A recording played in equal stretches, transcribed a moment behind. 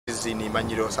is in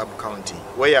Imanyiro sub-county,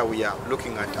 where we are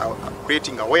looking at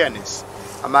creating awareness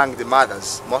among the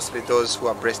mothers, mostly those who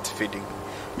are breastfeeding.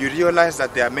 You realize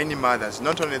that there are many mothers,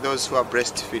 not only those who are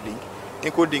breastfeeding,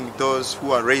 including those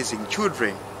who are raising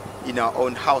children in our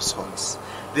own households.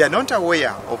 They are not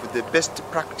aware of the best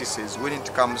practices when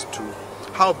it comes to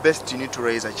how best you need to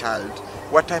raise a child,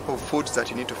 what type of foods that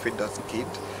you need to feed that kid,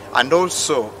 and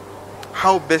also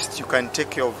how best you can take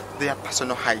care of their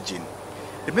personal hygiene.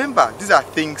 Remember, these are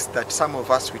things that some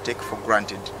of us we take for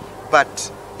granted,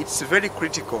 but it's very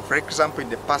critical. For example,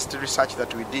 in the past research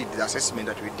that we did, the assessment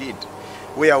that we did,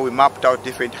 where we mapped out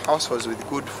different households with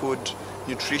good food,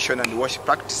 nutrition and wash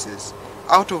practices,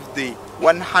 out of the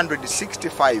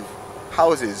 165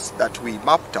 houses that we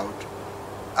mapped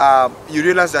out, you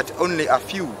realize that only a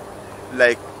few,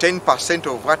 like 10%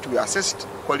 of what we assessed,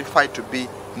 qualified to be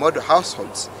model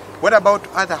households. What about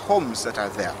other homes that are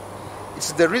there?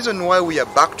 It's the reason why we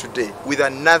are back today with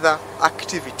another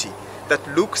activity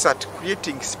that looks at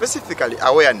creating specifically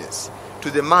awareness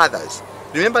to the mothers.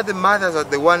 Remember, the mothers are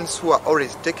the ones who are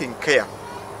always taking care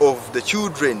of the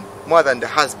children more than the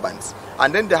husbands.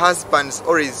 And then the husbands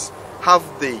always have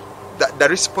the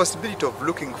responsibility of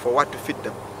looking for what to feed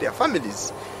their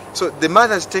families. So the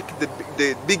mothers take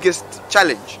the biggest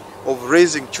challenge of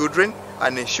raising children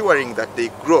and ensuring that they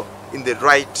grow in the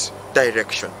right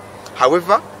direction.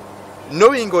 However,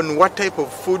 knowing on what type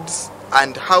of foods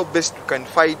and how best we can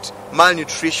fight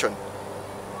malnutrition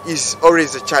is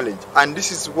always a challenge. And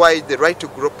this is why the Right to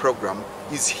Grow program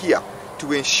is here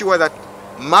to ensure that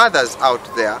mothers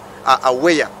out there are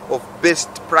aware of best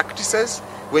practices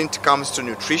when it comes to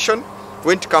nutrition,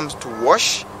 when it comes to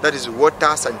wash, that is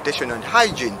water, sanitation and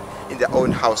hygiene in their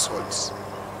own households.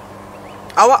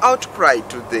 Our outcry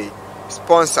to the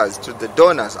sponsors, to the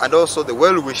donors and also the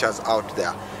well-wishers out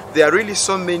there, there are really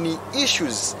so many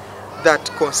issues that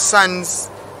concerns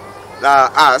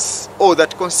us or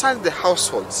that concerns the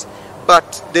households,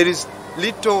 but there is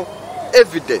little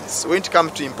evidence when it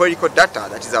comes to empirical data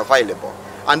that is available,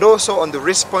 and also on the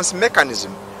response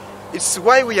mechanism. It's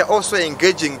why we are also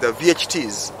engaging the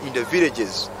VHTs in the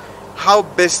villages, how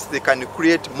best they can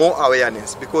create more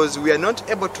awareness, because we are not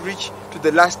able to reach to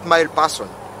the last mile person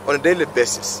on a daily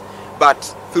basis. But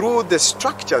through the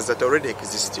structures that are already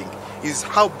existing is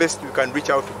how best we can reach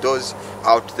out to those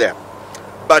out there.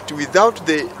 But without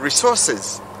the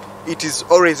resources, it is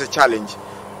always a challenge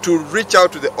to reach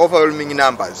out to the overwhelming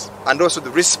numbers and also the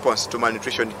response to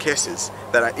malnutrition cases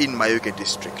that are in Mayuge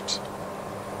District.